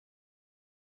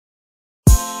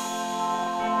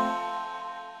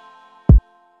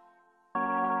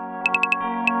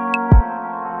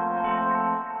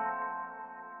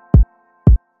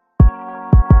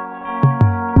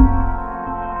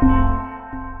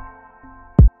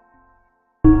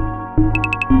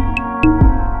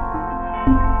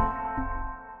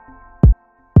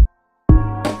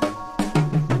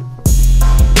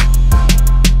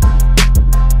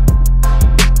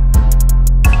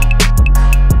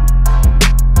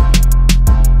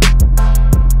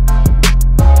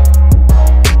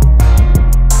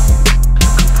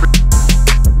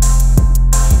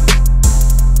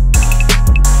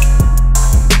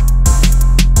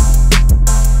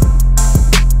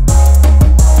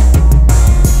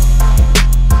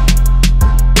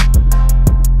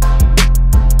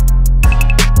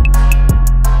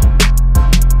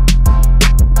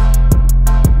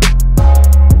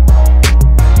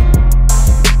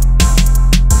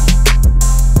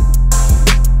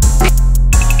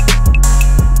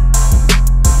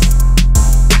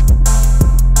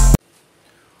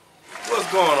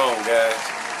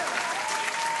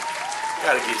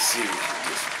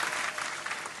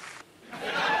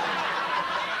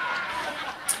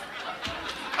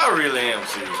I really am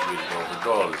serious with it, though,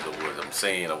 regardless of what I'm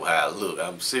saying or how I look.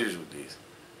 I'm serious with this.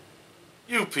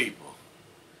 You people,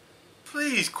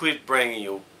 please quit bringing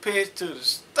your pets to the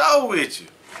store with you.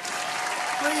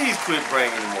 Please quit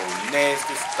bringing more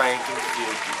nasty, stinking,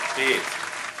 filthy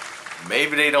pets.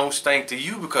 Maybe they don't stink to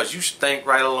you because you stink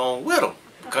right along with them.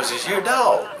 Because it's your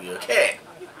dog, your cat,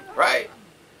 right?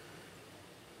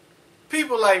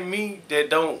 People like me that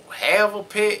don't have a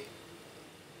pet,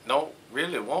 don't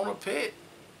really want a pet,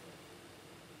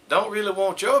 don't really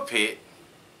want your pet,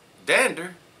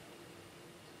 dander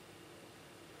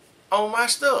on my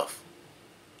stuff.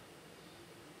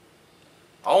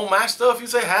 On my stuff, you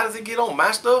say? How does it get on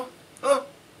my stuff? Huh?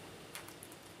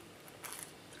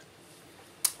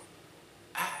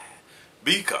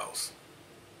 Because,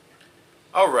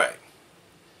 alright,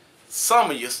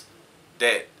 some of you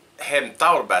that hadn't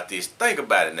thought about this, think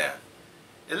about it now.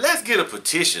 And let's get a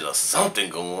petition or something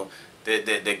going that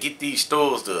get these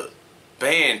stores to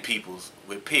ban people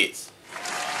with pets.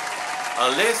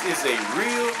 Unless it's a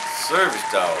real service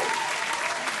dog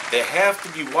that have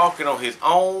to be walking on his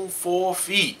own 4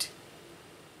 feet.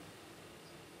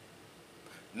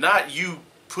 Not you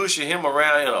pushing him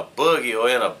around in a buggy or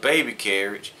in a baby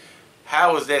carriage.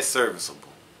 How is that serviceable?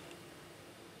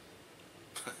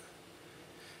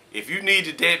 If you need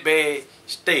it that bad,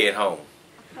 stay at home.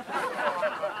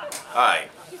 Alright.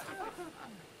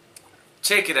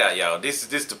 Check it out, y'all. This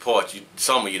is the part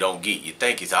some of you don't get. You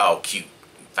think it's all cute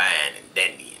and fine and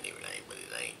dandy and everything, but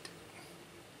it ain't.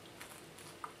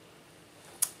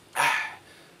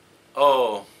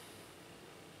 Oh.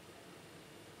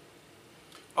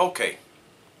 Okay.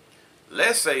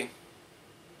 Let's say,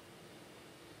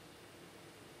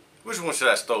 which one should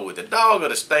I start with? The dog or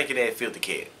the stinking ass filthy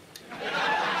cat?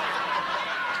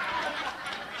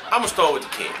 I'm gonna start with the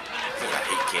cat. Since I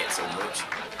hate cats so much.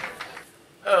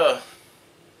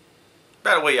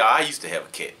 By the way, y'all, I used to have a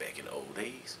cat back in the old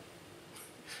days.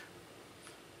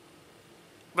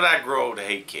 But I grew to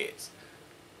hate cats.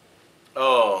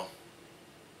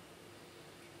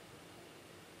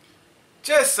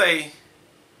 Just say,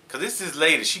 cause this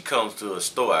lady, she comes to a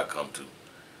store I come to.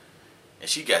 And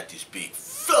she got this big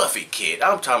fluffy cat.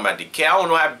 I'm talking about the cat. I don't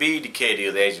know how big the cat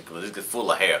is actually, because it's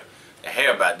full of hair. The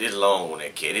hair about this long on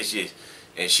that cat. It's just,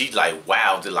 and she's like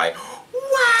wow, they're like,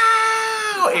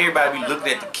 wow. Everybody be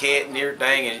looking at the cat and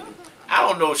everything, and I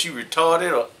don't know if she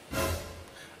retarded or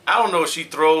I don't know if she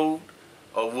throwed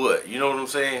or what. You know what I'm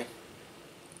saying?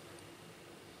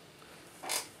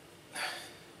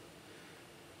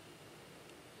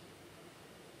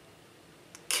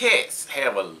 Cats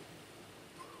have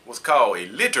what's called a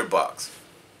litter box.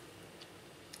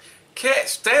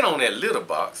 Cats stand on that litter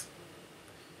box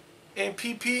and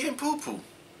pee and poo.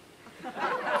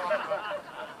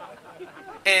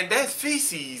 And that's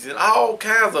feces and all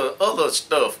kinds of other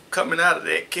stuff coming out of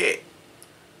that cat.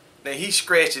 Now he's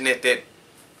scratching at that.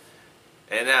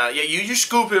 And now you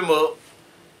scoop him up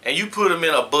and you put him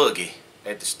in a buggy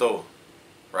at the store,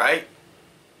 right?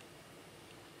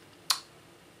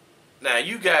 Now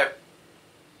you got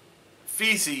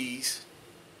feces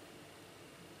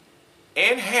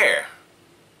and hair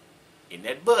in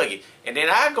that buggy. And then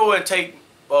I go and take,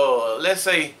 let's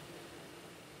say,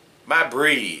 my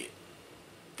bread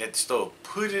at the store,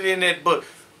 put it in that buggy.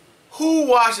 Who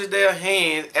washes their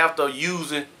hands after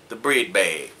using the bread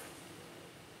bag?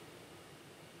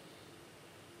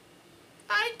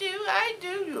 I do.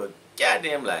 You're a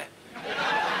goddamn lie.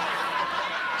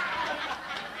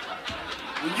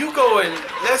 When you go and,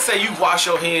 let's say you wash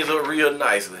your hands up real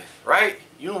nicely, right?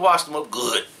 You don't wash them up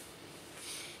good.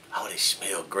 Oh, they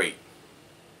smell great.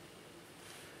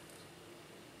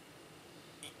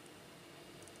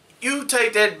 You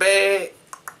take that bag.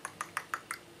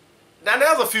 Now,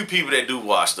 there's a few people that do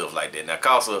wash stuff like that. Now,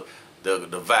 because of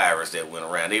the virus that went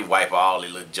around, they wipe all their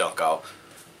little junk off.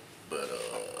 But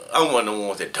I'm one of the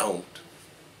ones that don't.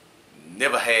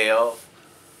 Never have.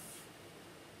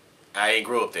 I ain't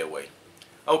grew up that way.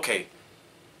 Okay.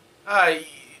 Alright,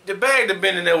 the bag that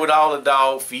been in there with all the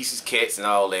dog, feces, cats, and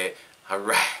all that.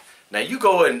 Alright. Now you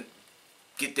go and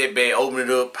get that bag, open it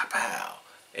up, pow,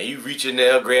 and you reach in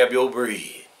there, grab your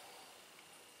bread.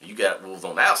 You got what was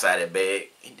on the outside of that bag,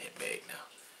 in that bag now.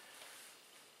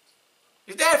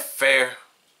 Is that fair?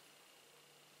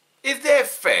 Is that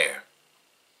fair?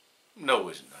 No,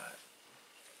 it's not.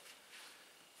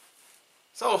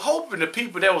 So hoping the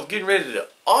people that was getting ready to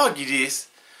argue this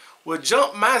would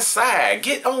jump my side.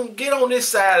 Get on this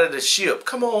side of the ship.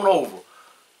 Come on over.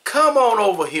 Come on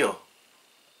over here.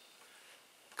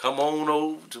 Come on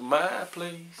over to my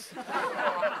place.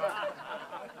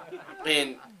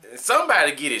 And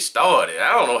somebody get it started.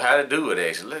 I don't know how to do it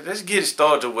actually. Let's get it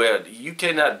started to where you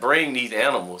cannot bring these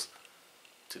animals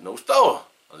to no store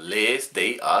unless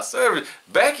they are service.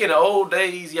 Back in the old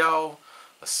days, y'all,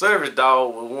 a service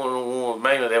dog was one of the ones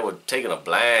mainly that was taking a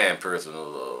blind person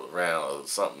around or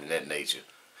something in that nature.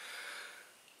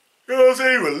 You know what I'm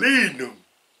saying? He was leading them.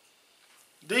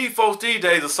 These folks these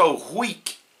days are so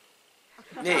weak.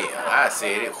 Yeah, I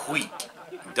said it, weak.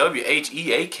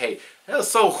 W-H-E-A-K. They're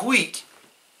so weak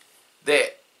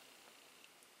that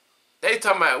they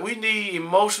talking about we need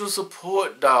emotional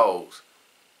support dogs.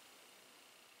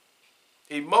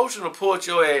 Emotional support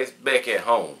your ass back at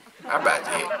home. How about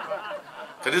that?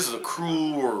 Because this is a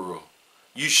cruel world.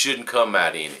 You shouldn't come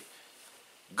out in it.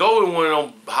 Go in one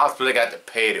of them hospitals that got the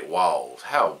padded walls.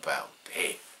 How about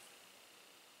that?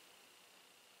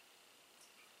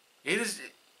 It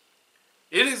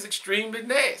is extremely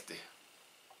nasty.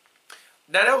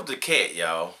 Now that was the cat,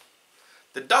 y'all.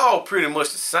 The dog pretty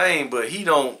much the same, but he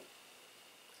don't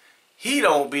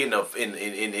be in the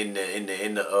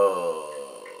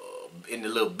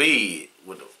little bed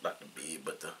with the, not the bed,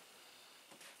 but the,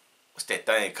 what's that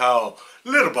thing called?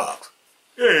 Litter box.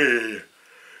 Yeah.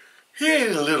 He ain't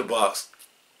in the litter box.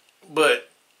 But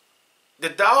the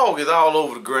dog is all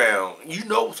over the ground. You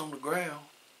know what's on the ground?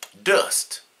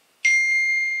 Dust.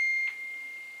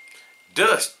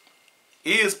 Dust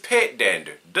is pet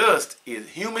dander. Dust is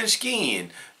human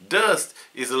skin. Dust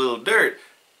is a little dirt.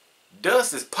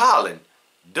 Dust is pollen.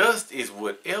 Dust is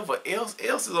whatever else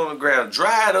is on the ground.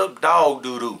 Dried up dog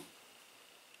doo-doo.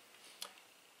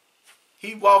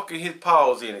 He walking his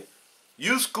paws in it.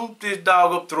 You scoop this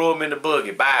dog up, throw him in the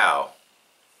buggy. Bow.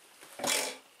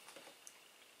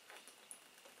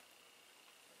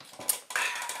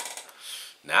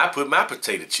 Now I put my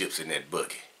potato chips in that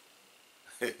buggy.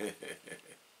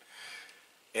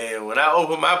 And when I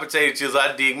open my potato chips,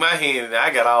 I dig my hand and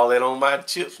I got all that on my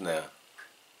chips now.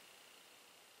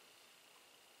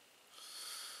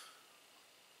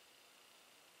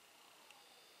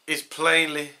 It's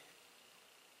plainly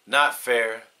not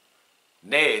fair,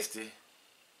 nasty,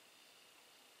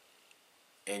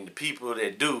 and the people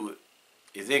that do it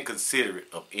is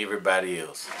inconsiderate of everybody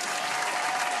else.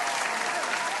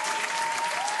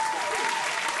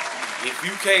 If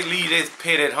you can't leave this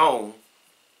pet at home,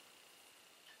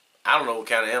 I don't know what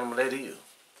kind of animal that is.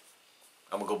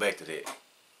 I'm going to go back to that.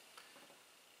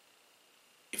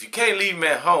 If you can't leave him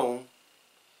at home,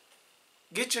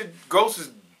 get your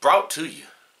groceries brought to you.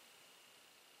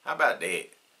 How about that?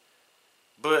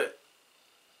 But,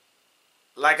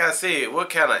 like I said, what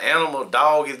kind of animal,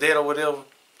 dog is that or whatever?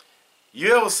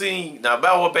 You ever seen, now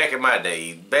about what back in my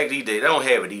days, back these days, they don't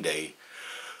have it these days.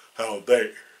 I don't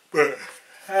think, but...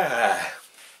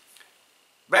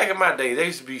 Back in my day, there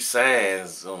used to be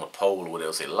signs on a pole or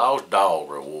whatever say lost dog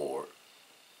reward.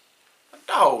 A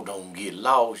dog don't get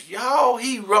lost, y'all.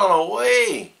 He run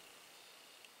away.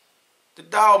 The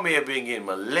dog may have been getting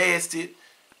molested,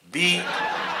 beat,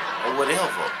 or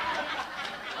whatever.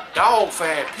 Dog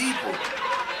find people.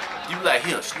 You like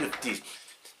him, sniff this.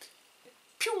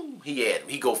 Pew, he at him.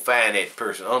 He go find that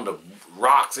person under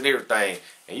rocks and everything.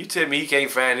 And you tell me he can't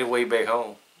find his way back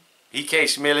home. He can't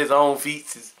smell his own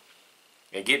feces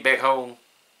and get back home.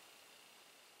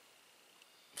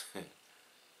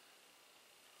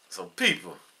 So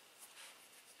people,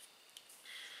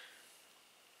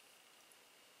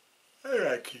 I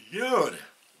like yawning.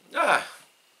 I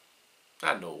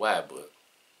know why, but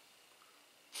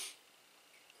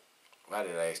why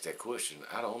did I ask that question?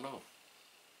 I don't know.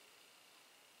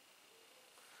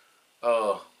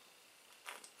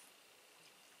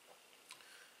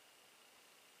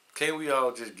 Can't we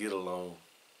all just get along?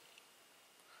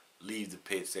 Leave the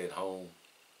pets at home?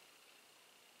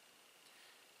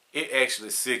 It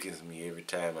actually sickens me every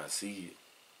time I see it.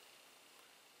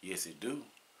 Yes, it do.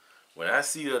 When I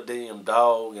see a damn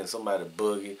dog and somebody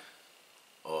buggy,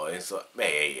 or in some,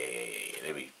 man,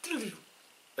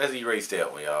 let's erase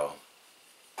that one, y'all.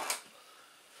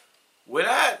 When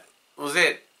I was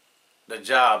at the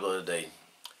job the other day,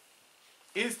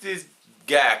 this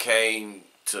guy came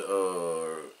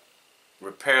to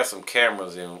repair some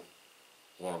cameras in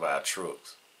one of our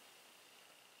trucks.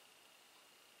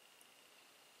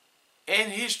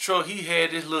 In his truck, he had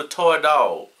this little toy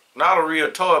dog. Not a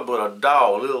real toy, but a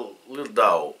dog, little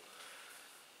dog.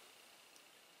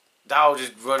 Dog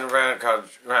just running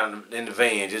around in the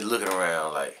van, just looking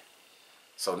around like.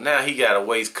 So now he got to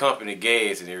waste company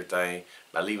gas and everything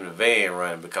by leaving the van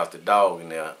running because the dog in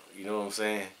there, you know what I'm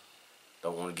saying?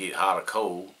 Don't want to get hot or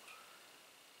cold.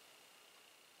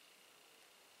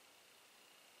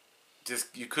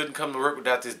 Just, you couldn't come to work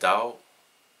without this dog.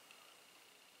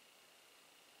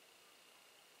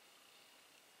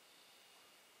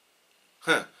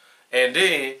 Huh. And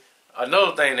then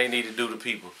another thing they need to do to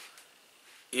people: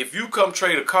 if you come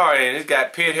trade a car and it's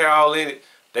got pet hair all in it,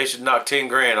 they should knock 10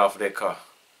 grand off of that car.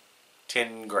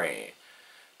 10 grand.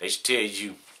 They should tell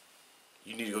you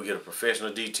you need to go get a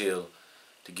professional detail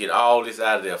to get all this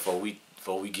out of there before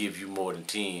we give you more than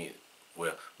 10.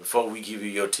 Well, before we give you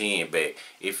your 10 back.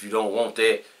 If you don't want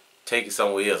that, take it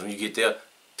somewhere else. When you get there,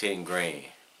 10 grand.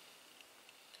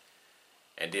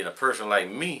 And then a person like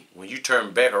me, when you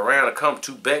turn back around and come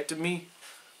back to me,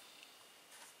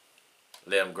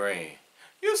 11 grand.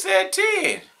 You said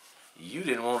 10. You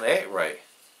didn't want to act right.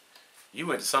 You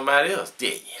went to somebody else,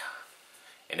 didn't you?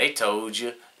 And they told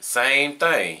you the same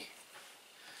thing.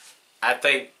 I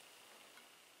think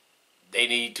they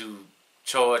need to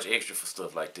charge extra for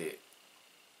stuff like that.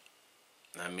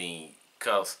 I mean,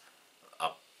 cause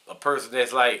a person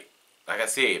that's like I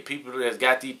said, people that's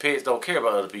got these pets don't care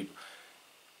about other people.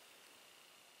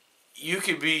 You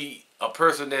could be a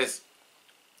person that's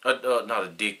not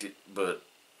addicted, but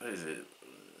what is it?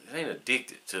 It ain't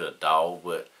addicted to a dog,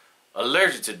 but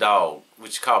allergic to dog,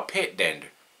 which is called pet dander.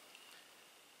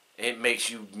 It makes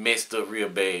you messed up real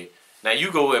bad. Now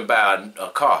you go and buy a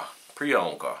car,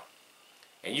 pre-owned car,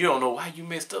 and you don't know why you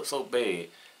messed up so bad.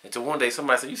 Until one day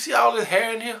somebody said, "You see all this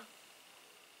hair in here?"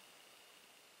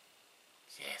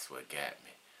 That's what got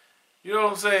me. You know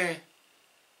what I'm saying?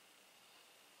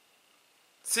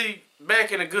 See,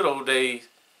 back in the good old days,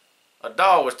 a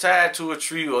dog was tied to a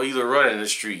tree or either running the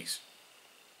streets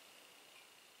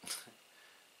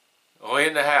or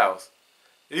in the house.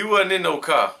 He wasn't in no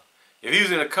car. If he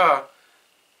was in a car,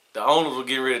 the owners were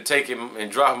getting ready to take him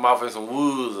and drop him off in some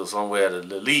woods or somewhere to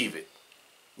leave it.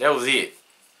 That was it.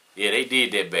 Yeah, they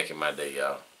did that back in my day,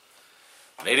 y'all.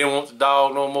 They didn't want the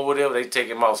dog no more, whatever. They take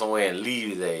him out somewhere and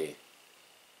leave his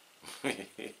ass.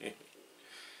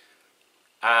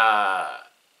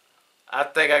 I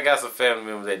think I got some family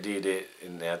members that did that,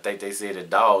 and I think they said the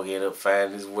dog ended up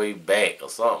finding his way back or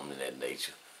something in that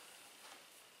nature.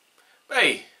 But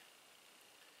hey,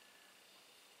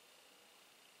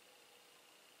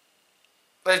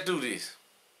 let's do this.